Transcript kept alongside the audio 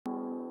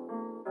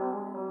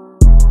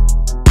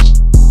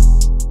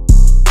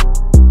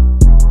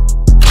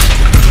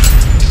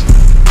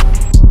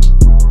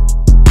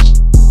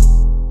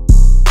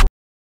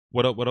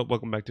What up? What up?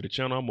 Welcome back to the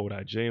channel.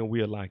 I'm J, and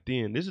we are locked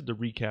in. This is the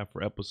recap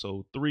for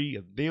episode 3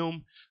 of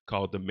Them,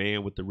 called The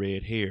Man with the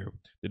Red Hair.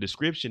 The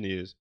description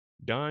is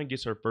Dawn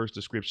gets her first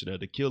description of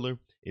the killer,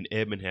 and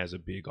Edmund has a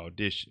big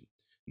audition.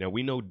 Now,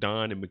 we know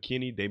Dawn and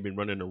McKinney, they've been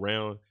running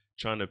around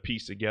trying to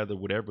piece together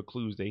whatever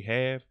clues they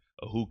have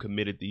of who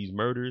committed these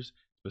murders,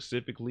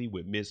 specifically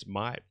with Miss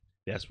Mott.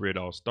 That's where it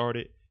all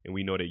started, and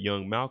we know that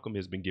young Malcolm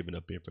has been giving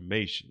up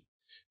information.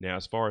 Now,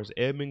 as far as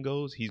Edmund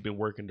goes, he's been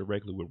working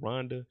directly with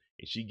Rhonda,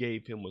 and she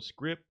gave him a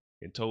script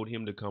and told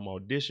him to come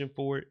audition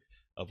for it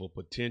of a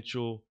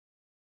potential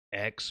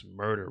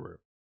ex-murderer.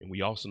 And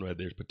we also know that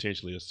there's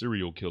potentially a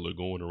serial killer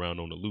going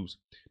around on the loose.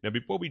 Now,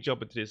 before we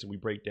jump into this and we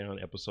break down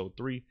episode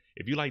 3,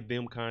 if you like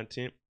them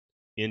content,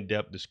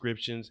 in-depth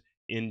descriptions,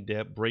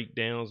 in-depth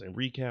breakdowns, and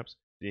recaps,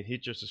 then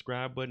hit your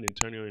subscribe button and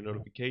turn on your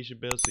notification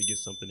bell so you get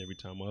something every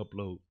time I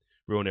upload.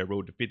 We're on that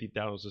road to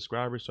 50,000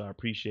 subscribers, so I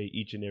appreciate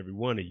each and every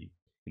one of you.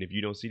 And if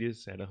you don't see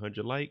this at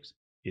 100 likes,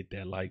 hit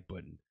that like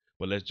button.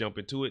 But let's jump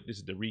into it. This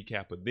is the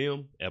recap of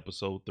Them,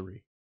 episode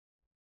 3.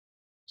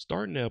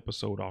 Starting the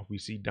episode off, we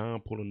see Dawn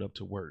pulling up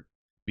to work.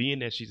 Being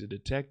that she's a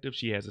detective,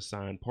 she has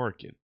assigned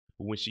parking.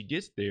 But when she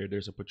gets there,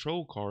 there's a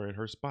patrol car in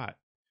her spot.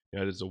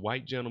 Now, there's a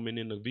white gentleman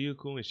in the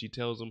vehicle, and she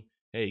tells him,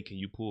 "Hey, can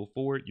you pull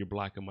forward? You're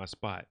blocking my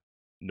spot."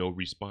 No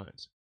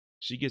response.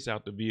 She gets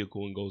out the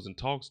vehicle and goes and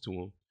talks to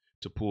him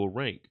to pull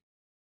rank.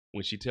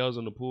 When she tells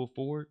him to pull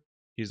forward,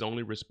 his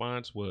only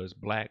response was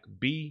Black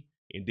B,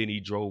 and then he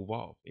drove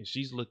off. And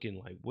she's looking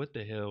like, what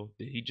the hell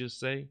did he just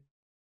say?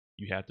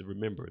 You have to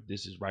remember,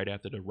 this is right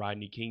after the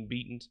Rodney King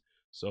beatings,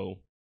 so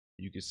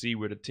you can see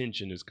where the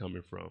tension is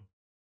coming from.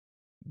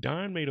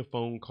 Dawn made a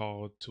phone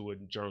call to a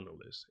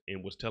journalist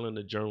and was telling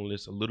the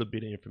journalist a little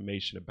bit of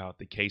information about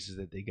the cases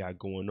that they got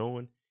going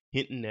on,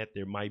 hinting that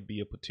there might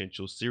be a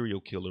potential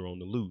serial killer on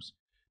the loose.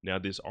 Now,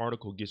 this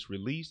article gets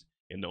released,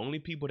 and the only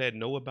people that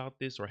know about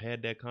this or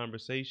had that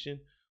conversation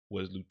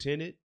was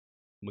Lieutenant,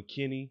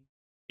 McKinney,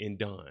 and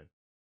Dawn.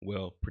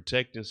 Well,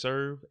 protect and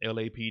serve,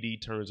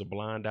 LAPD turns a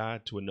blind eye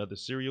to another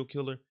serial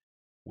killer.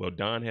 Well,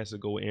 Dawn has to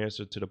go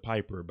answer to the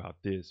Piper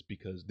about this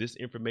because this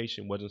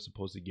information wasn't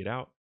supposed to get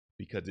out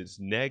because it's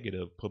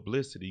negative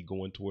publicity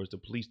going towards the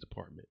police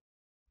department.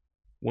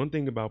 One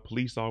thing about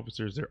police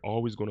officers, they're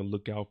always going to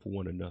look out for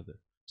one another.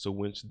 So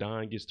once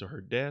Dawn gets to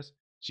her desk,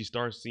 she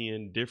starts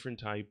seeing different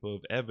type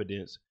of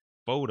evidence,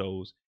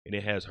 photos, and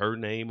it has her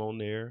name on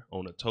there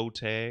on a toe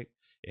tag.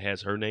 It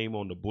has her name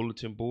on the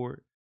bulletin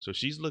board. So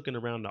she's looking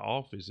around the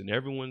office and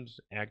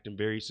everyone's acting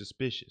very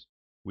suspicious.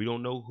 We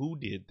don't know who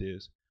did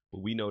this,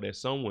 but we know that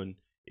someone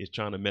is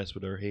trying to mess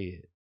with her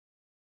head.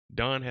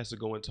 Dawn has to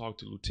go and talk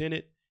to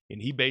Lieutenant,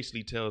 and he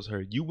basically tells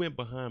her, "You went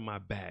behind my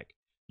back.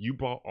 You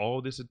brought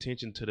all this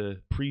attention to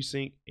the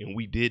precinct, and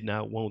we did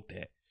not want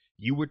that.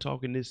 You were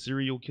talking this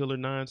serial killer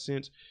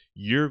nonsense.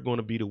 You're going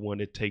to be the one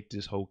to take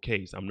this whole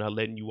case. I'm not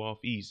letting you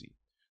off easy."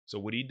 So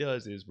what he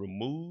does is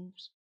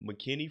removes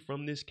McKinney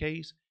from this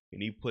case,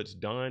 and he puts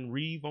Don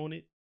Reeve on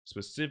it,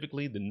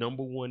 specifically the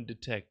 #1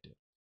 detective.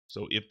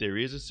 So if there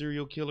is a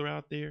serial killer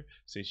out there,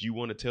 since you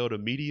want to tell the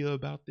media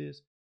about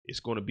this,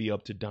 it's going to be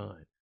up to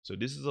Dawn. So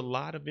this is a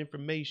lot of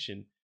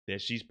information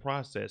that she's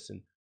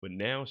processing, but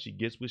now she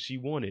gets what she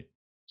wanted.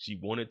 She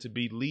wanted to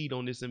be lead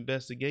on this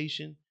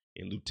investigation,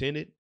 and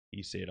Lieutenant,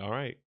 he said, "All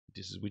right,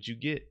 this is what you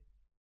get."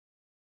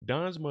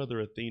 Dawn's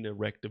mother, Athena,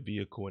 wrecked the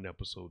vehicle in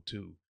episode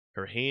 2.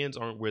 Her hands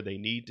aren't where they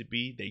need to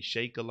be. They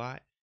shake a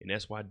lot, and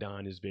that's why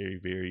Dawn is very,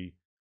 very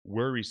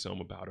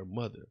worrisome about her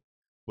mother.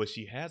 But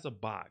she has a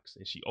box,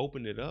 and she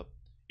opened it up,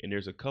 and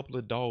there's a couple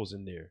of dolls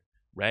in there.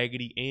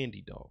 Raggedy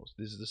Andy dolls.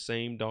 This is the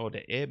same doll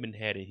that Edmund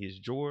had in his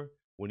drawer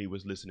when he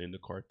was listening to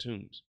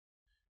cartoons.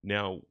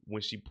 Now,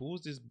 when she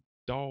pulls this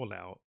doll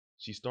out,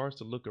 she starts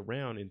to look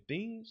around, and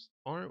things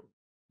aren't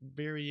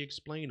very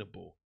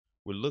explainable.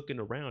 We're looking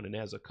around, and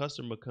as a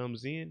customer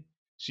comes in,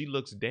 she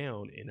looks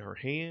down, and her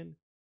hand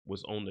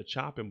was on the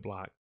chopping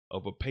block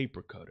of a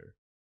paper cutter.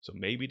 So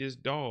maybe this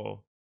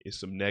doll is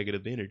some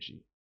negative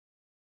energy.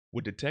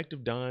 With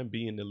Detective Dawn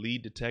being the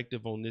lead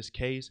detective on this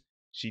case,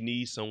 she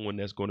needs someone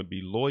that's going to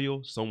be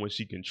loyal, someone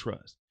she can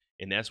trust.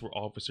 And that's where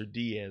Officer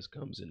Diaz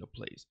comes into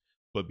place.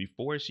 But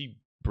before she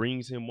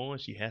brings him on,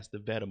 she has to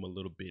vet him a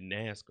little bit and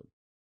ask him,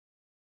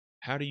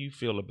 how do you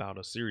feel about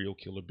a serial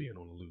killer being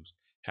on the loose?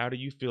 How do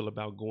you feel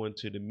about going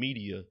to the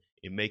media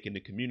and making the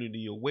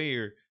community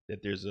aware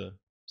that there's a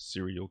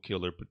serial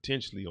killer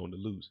potentially on the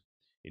loose?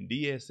 And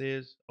Diaz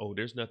says, "Oh,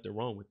 there's nothing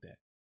wrong with that."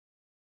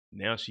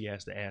 Now she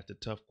has to ask the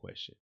tough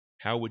question.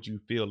 How would you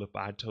feel if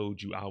I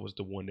told you I was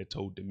the one that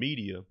told the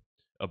media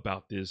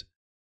about this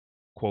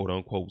quote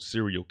unquote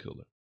serial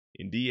killer?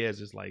 And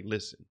Diaz is like,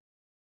 listen,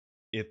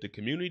 if the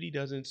community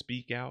doesn't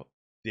speak out,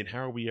 then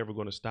how are we ever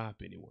going to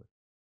stop anyone?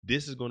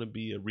 This is going to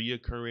be a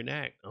reoccurring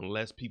act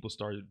unless people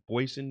start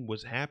voicing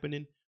what's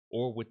happening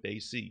or what they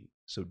see.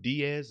 So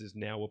Diaz is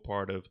now a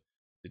part of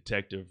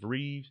Detective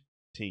REEVE's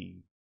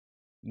team.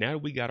 Now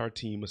we got our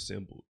team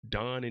assembled.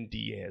 Dawn and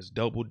Diaz,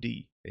 double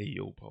D, hey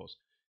yo, pause.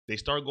 They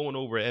start going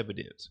over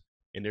evidence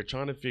and they're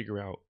trying to figure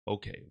out,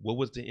 okay, what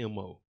was the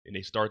MO? And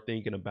they start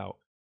thinking about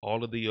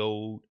all of the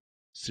old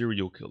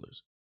Serial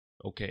killers.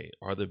 Okay,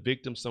 are the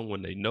victims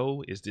someone they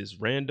know? Is this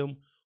random?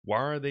 Why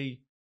are they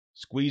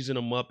squeezing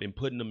them up and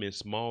putting them in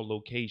small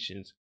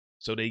locations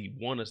so they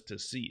want us to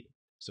see it?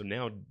 So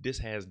now this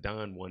has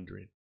Don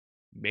wondering,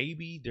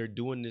 maybe they're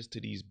doing this to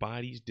these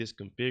bodies,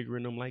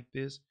 disconfiguring them like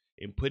this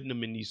and putting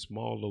them in these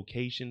small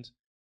locations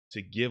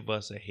to give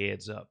us a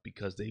heads up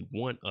because they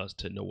want us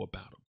to know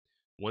about them.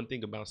 One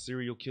thing about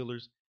serial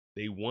killers,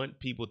 they want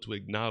people to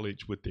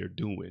acknowledge what they're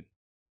doing.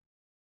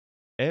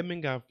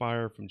 Edmund got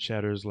fired from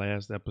Chatter's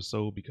last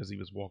episode because he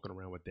was walking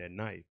around with that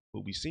knife,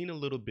 but we seen a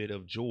little bit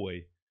of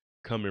joy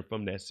coming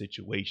from that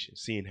situation,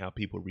 seeing how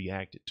people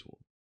reacted to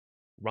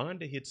him.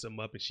 Rhonda hits him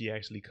up and she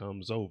actually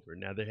comes over.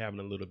 Now they're having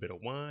a little bit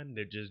of wine,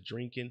 they're just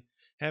drinking,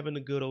 having a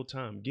good old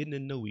time, getting to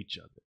know each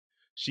other.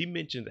 She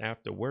mentions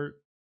after work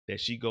that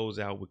she goes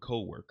out with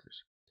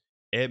coworkers.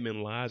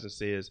 Edmund lies and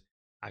says,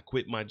 I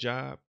quit my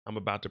job, I'm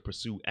about to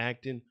pursue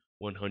acting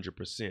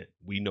 100%.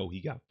 We know he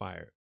got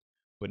fired.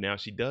 But now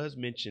she does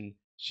mention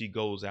she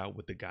goes out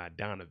with the guy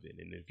Donovan.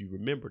 And if you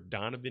remember,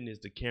 Donovan is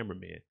the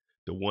cameraman,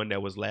 the one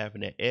that was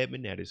laughing at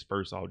Edmund at his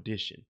first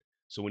audition.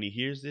 So when he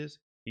hears this,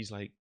 he's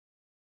like,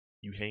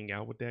 you hang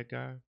out with that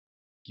guy?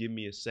 Give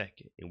me a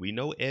second. And we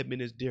know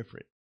Edmund is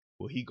different.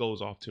 Well, he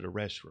goes off to the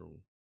restroom.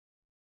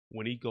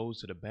 When he goes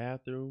to the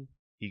bathroom,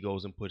 he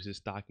goes and puts his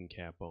stocking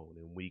cap on.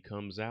 And when he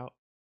comes out,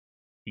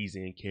 he's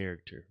in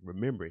character.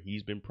 Remember,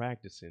 he's been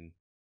practicing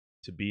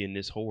to be in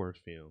this horror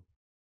film.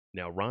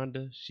 Now,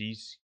 Rhonda,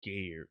 she's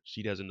scared.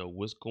 She doesn't know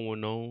what's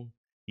going on.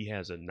 He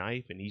has a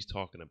knife and he's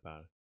talking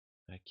about it.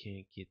 I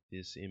can't get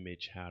this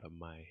image out of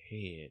my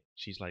head.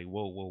 She's like,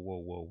 whoa, whoa, whoa,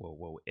 whoa, whoa,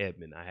 whoa,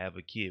 Edmund, I have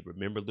a kid.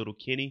 Remember little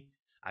Kenny?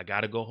 I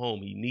gotta go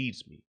home. He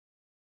needs me.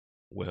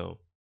 Well,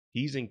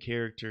 he's in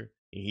character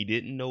and he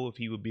didn't know if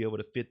he would be able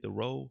to fit the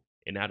role.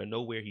 And out of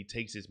nowhere, he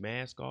takes his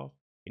mask off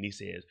and he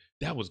says,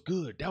 that was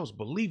good. That was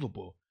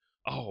believable.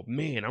 Oh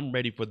man, I'm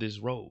ready for this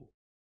role.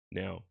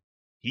 Now,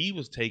 he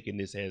was taking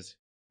this as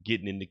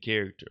getting into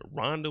character.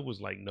 Rhonda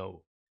was like,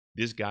 no,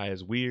 this guy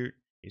is weird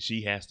and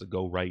she has to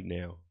go right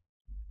now.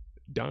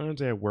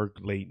 Don's at work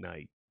late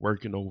night,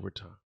 working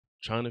overtime,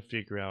 trying to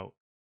figure out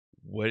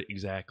what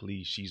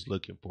exactly she's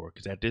looking for.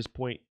 Because at this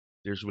point,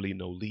 there's really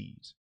no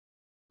leads.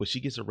 But she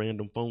gets a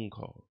random phone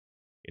call.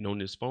 And on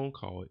this phone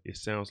call, it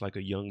sounds like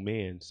a young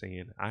man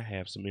saying, I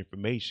have some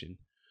information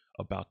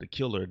about the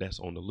killer that's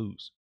on the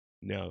loose.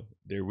 Now,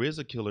 there is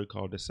a killer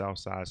called the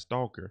Southside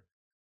Stalker,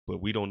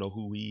 but we don't know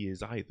who he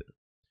is either.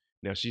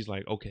 Now she's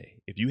like,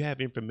 okay, if you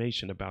have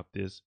information about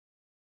this,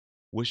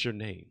 what's your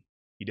name?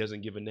 He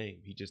doesn't give a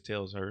name. He just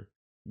tells her,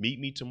 meet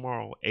me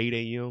tomorrow, 8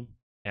 a.m.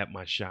 at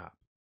my shop.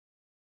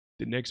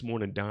 The next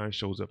morning, Don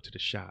shows up to the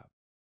shop.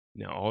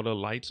 Now all the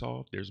lights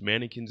off, there's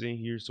mannequins in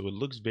here, so it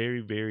looks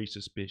very, very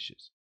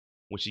suspicious.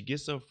 When she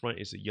gets up front,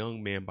 it's a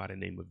young man by the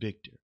name of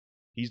Victor.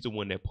 He's the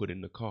one that put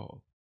in the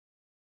call.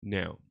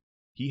 Now,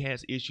 he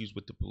has issues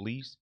with the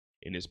police,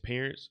 and his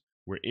parents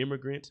were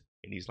immigrants,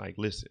 and he's like,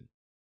 listen,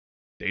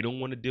 they don't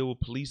want to deal with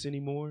police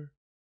anymore,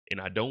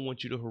 and I don't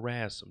want you to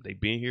harass them. They've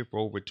been here for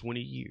over 20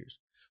 years,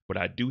 but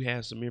I do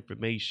have some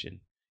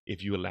information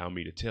if you allow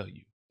me to tell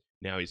you.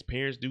 Now, his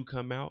parents do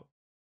come out,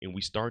 and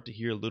we start to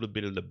hear a little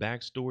bit of the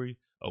backstory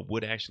of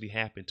what actually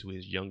happened to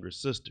his younger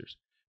sisters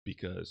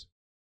because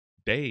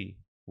they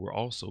were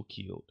also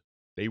killed.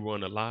 They were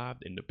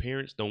unalived, and the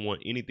parents don't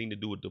want anything to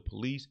do with the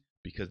police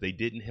because they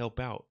didn't help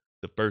out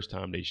the first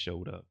time they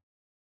showed up.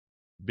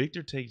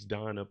 Victor takes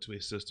Don up to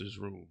his sister's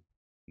room.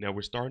 Now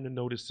we're starting to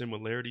notice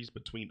similarities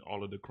between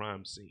all of the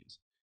crime scenes.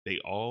 They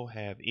all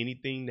have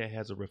anything that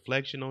has a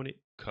reflection on it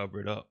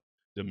covered up.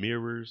 The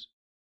mirrors,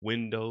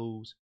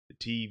 windows, the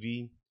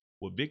TV.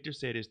 What Victor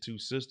said his two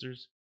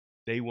sisters,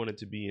 they wanted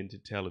to be into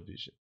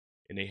television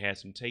and they had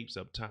some tapes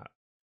up top.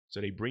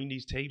 So they bring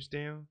these tapes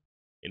down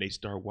and they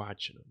start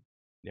watching them.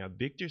 Now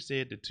Victor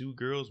said the two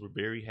girls were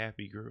very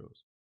happy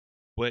girls,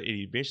 but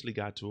it eventually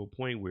got to a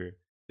point where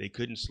they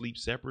couldn't sleep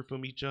separate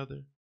from each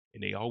other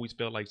and they always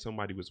felt like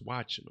somebody was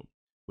watching them,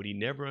 but he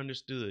never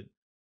understood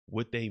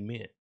what they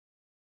meant.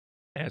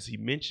 As he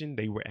mentioned,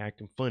 they were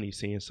acting funny,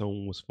 saying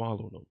someone was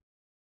following them.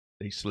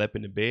 They slept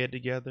in the bed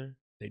together.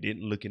 They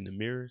didn't look in the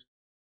mirrors.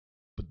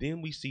 But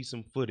then we see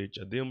some footage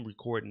of them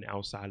recording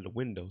outside the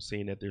window,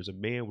 saying that there's a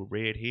man with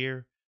red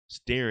hair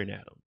staring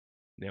at them.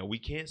 Now, we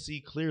can't see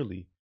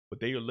clearly, but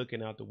they are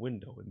looking out the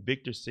window. And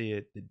Victor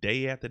said the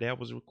day after that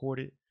was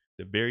recorded,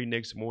 the very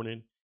next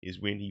morning is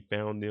when he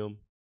found them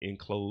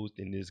enclosed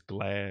in this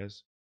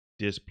glass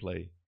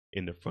display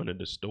in the front of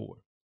the store.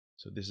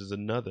 So this is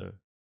another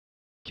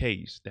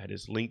case that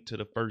is linked to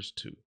the first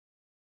two.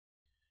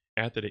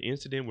 After the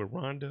incident with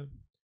Rhonda,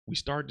 we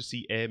start to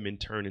see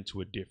Edmund turn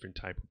into a different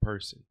type of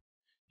person.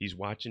 He's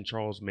watching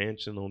Charles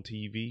Manson on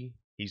TV.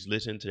 He's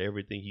listening to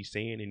everything he's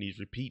saying and he's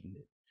repeating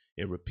it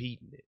and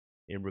repeating it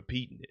and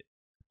repeating it.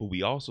 But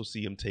we also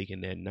see him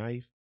taking that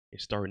knife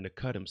and starting to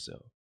cut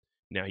himself.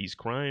 Now he's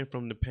crying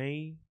from the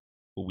pain,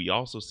 but we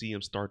also see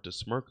him start to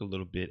smirk a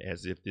little bit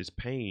as if this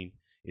pain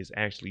is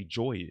actually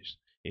joyous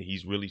and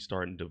he's really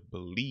starting to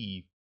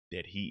believe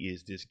that he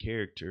is this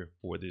character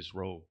for this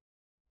role.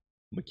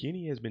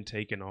 McKinney has been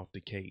taken off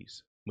the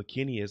case.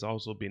 McKinney has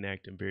also been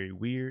acting very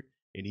weird,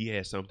 and he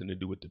has something to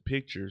do with the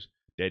pictures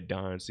that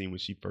Dawn seen when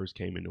she first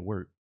came into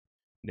work.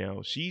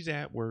 Now, she's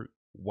at work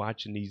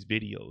watching these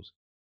videos,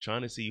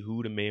 trying to see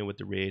who the man with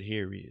the red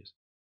hair is,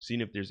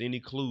 seeing if there's any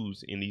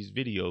clues in these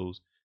videos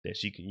that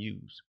she can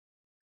use.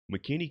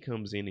 McKinney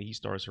comes in and he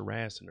starts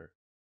harassing her,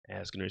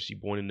 asking her if she's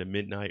born in the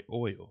midnight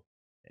oil,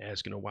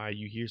 asking her why are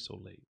you here so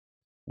late?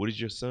 What does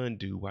your son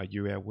do while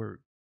you're at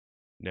work?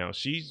 Now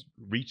she's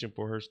reaching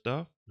for her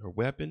stuff, her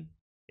weapon,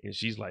 and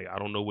she's like, I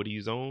don't know what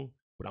he's on,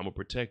 but I'm gonna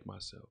protect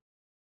myself.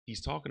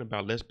 He's talking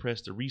about let's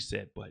press the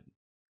reset button.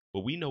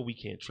 But we know we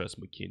can't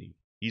trust McKinney.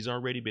 He's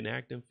already been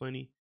acting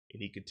funny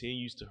and he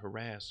continues to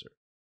harass her.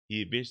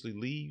 He eventually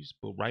leaves,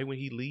 but right when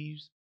he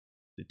leaves,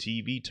 the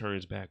TV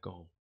turns back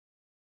on.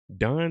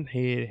 Dawn's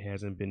head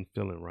hasn't been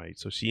feeling right,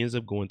 so she ends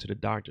up going to the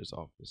doctor's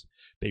office.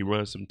 They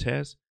run some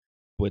tests,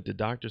 but the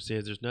doctor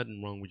says there's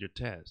nothing wrong with your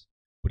test.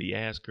 But he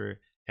asks her,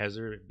 has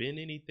there been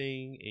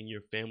anything in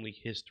your family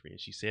history? And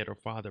she said her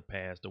father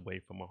passed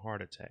away from a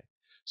heart attack.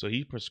 So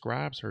he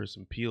prescribes her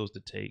some pills to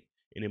take,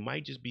 and it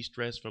might just be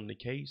stress from the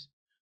case.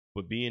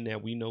 But being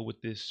that we know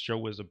what this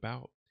show is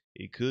about,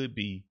 it could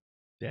be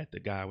that the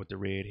guy with the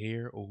red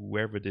hair or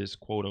whoever this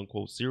quote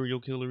unquote serial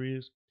killer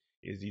is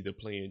either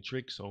playing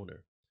tricks on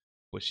her.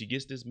 But she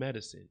gets this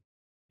medicine,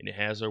 and it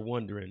has her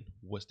wondering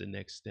what's the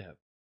next step.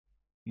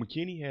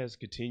 McKinney has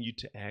continued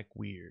to act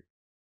weird.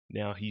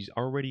 Now he's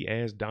already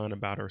asked Dawn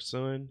about her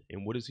son,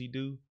 and what does he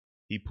do?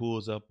 He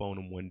pulls up on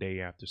him one day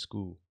after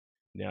school.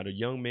 Now the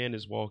young man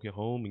is walking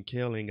home, and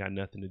Kel ain't got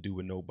nothing to do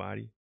with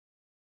nobody.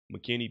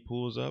 McKinney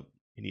pulls up,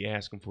 and he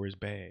asks him for his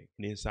bag,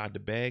 and inside the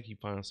bag he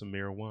finds some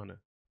marijuana.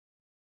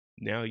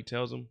 Now he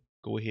tells him,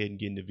 go ahead and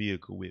get in the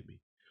vehicle with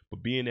me.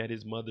 But being that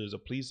his mother is a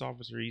police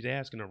officer, he's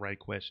asking the right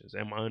questions.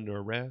 Am I under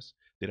arrest?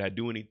 Did I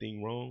do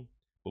anything wrong?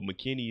 But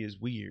McKinney is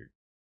weird.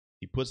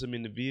 He puts him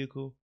in the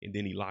vehicle, and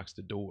then he locks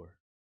the door.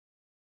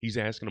 He's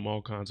asking him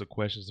all kinds of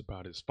questions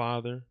about his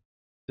father.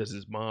 Does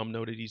his mom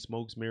know that he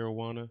smokes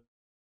marijuana?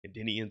 And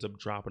then he ends up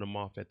dropping him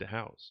off at the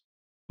house.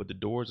 But the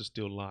doors are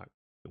still locked.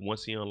 And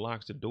once he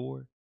unlocks the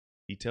door,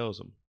 he tells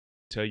him,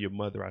 tell your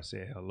mother I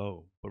said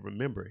hello. But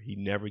remember, he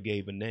never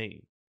gave a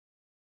name.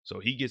 So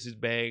he gets his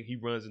bag, he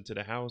runs into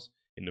the house,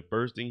 and the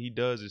first thing he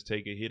does is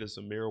take a hit of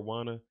some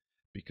marijuana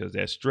because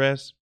that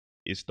stress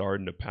is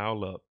starting to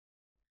pile up.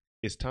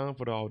 It's time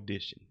for the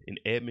audition, and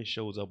Edmund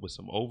shows up with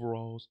some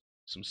overalls,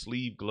 some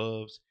sleeve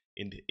gloves,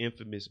 and the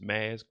infamous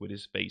mask with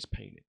his face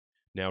painted.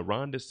 Now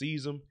Rhonda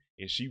sees him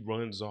and she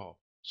runs off.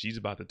 She's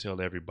about to tell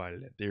everybody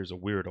that there's a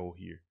weirdo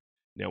here.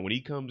 Now when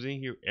he comes in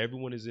here,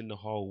 everyone is in the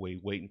hallway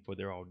waiting for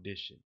their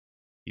audition.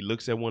 He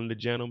looks at one of the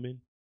gentlemen.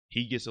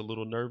 He gets a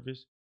little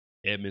nervous.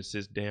 Edmund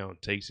sits down,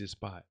 takes his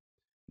spot.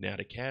 Now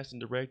the casting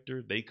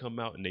director, they come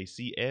out and they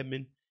see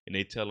Edmund and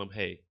they tell him,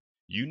 hey,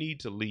 you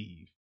need to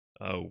leave.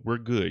 We're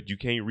good. You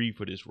can't read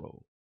for this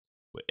role.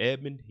 But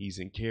Edmund, he's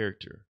in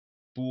character,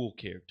 full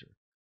character,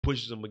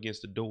 pushes him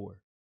against the door,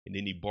 and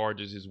then he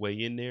barges his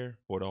way in there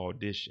for the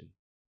audition.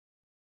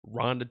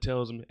 Rhonda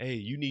tells him, hey,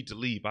 you need to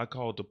leave. I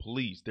called the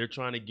police. They're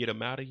trying to get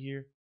him out of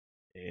here.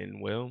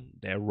 And well,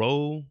 that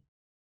role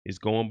is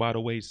going by the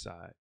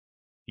wayside.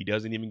 He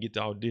doesn't even get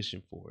to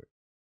audition for it.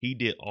 He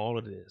did all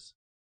of this,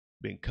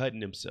 been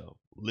cutting himself,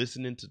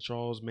 listening to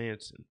Charles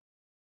Manson,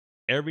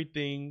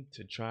 everything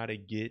to try to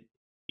get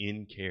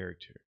in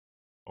character,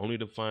 only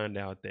to find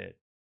out that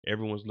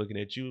everyone's looking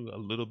at you a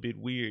little bit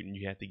weird and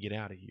you have to get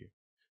out of here.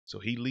 So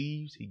he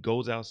leaves, he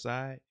goes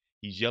outside,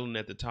 he's yelling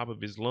at the top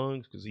of his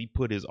lungs because he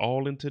put his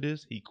all into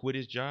this. He quit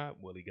his job,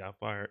 well, he got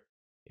fired,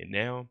 and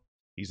now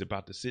he's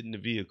about to sit in the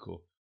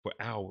vehicle for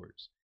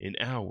hours and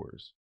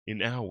hours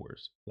and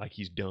hours like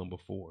he's done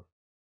before.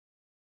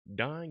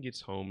 Dawn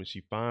gets home and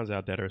she finds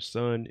out that her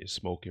son is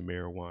smoking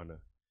marijuana.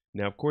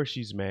 Now, of course,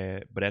 she's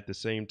mad, but at the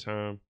same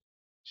time,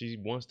 she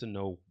wants to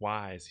know,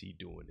 why is he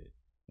doing it?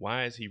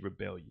 Why is he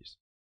rebellious?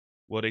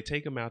 Well, they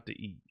take him out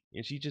to eat,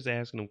 and she's just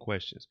asking him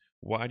questions.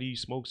 Why do you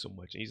smoke so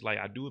much? And he's like,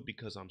 I do it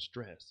because I'm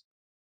stressed.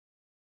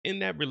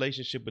 And that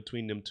relationship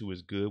between them two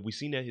is good. We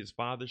seen that his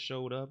father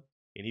showed up,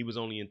 and he was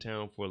only in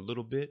town for a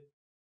little bit.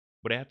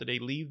 But after they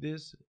leave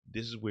this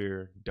is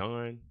where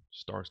Dawn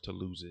starts to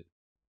lose it.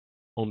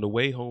 On the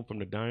way home from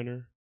the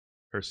diner,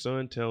 her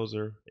son tells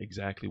her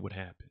exactly what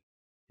happened.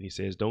 And he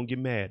says, don't get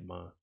mad,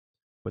 Ma.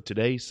 But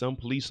today, some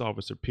police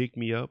officer picked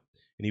me up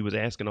and he was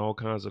asking all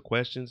kinds of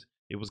questions.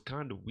 It was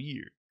kind of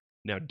weird.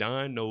 Now,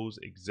 Dawn knows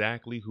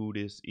exactly who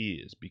this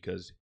is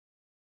because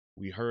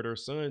we heard her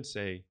son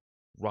say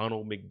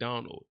Ronald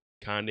McDonald,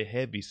 kind of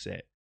heavy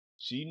set.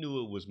 She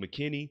knew it was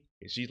McKinney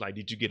and she's like,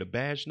 did you get a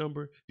badge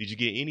number? Did you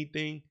get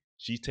anything?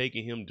 She's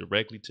taking him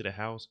directly to the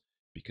house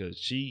because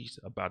she's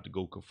about to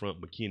go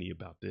confront McKinney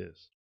about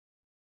this.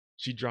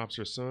 She drops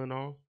her son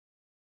off.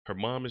 Her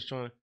mom is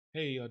trying,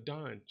 hey,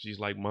 Dawn. She's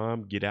like,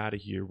 Mom, get out of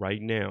here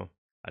right now.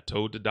 I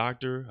told the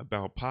doctor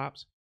about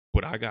Pops,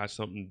 but I got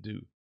something to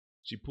do.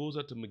 She pulls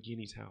up to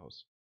McKinney's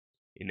house,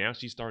 and now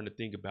she's starting to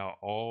think about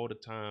all the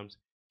times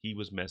he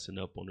was messing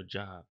up on the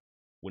job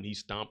when he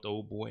stomped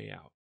old boy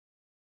out.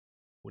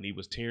 when he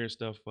was tearing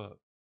stuff up.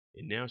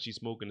 And now she's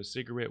smoking a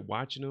cigarette,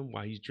 watching him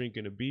while he's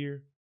drinking a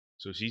beer.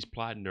 So she's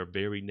plotting her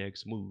very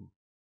next move.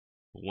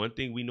 But one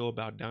thing we know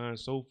about Dawn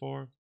so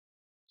far,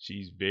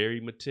 she's very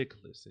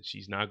meticulous and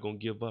she's not going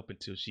to give up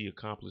until she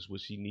accomplishes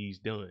what she needs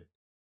done.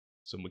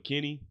 So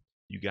McKinney,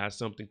 you got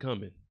something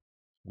coming.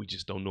 We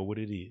just don't know what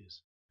it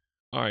is.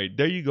 All right,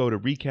 there you go. To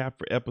recap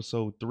for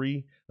episode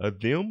 3 of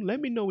Them. Let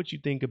me know what you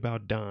think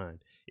about Dawn.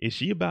 Is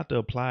she about to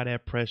apply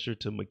that pressure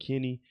to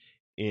McKinney?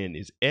 And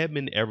is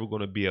Edmund ever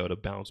going to be able to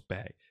bounce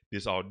back?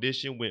 This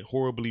audition went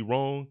horribly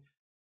wrong.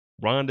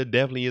 Rhonda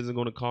definitely isn't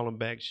going to call him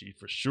back. She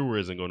for sure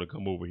isn't going to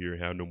come over here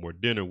and have no more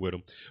dinner with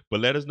him. But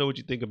let us know what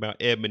you think about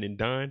Edmund and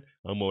Dawn.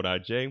 I'm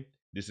J.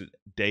 This is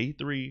day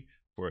 3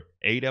 for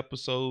 8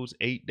 episodes,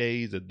 8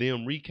 days of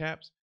Them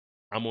recaps.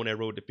 I'm on that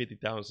road to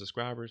 50,000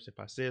 subscribers. If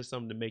I said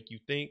something to make you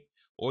think,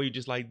 or you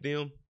just like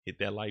Them, hit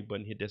that like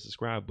button, hit that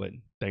subscribe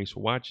button. Thanks for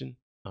watching.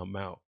 I'm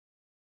out.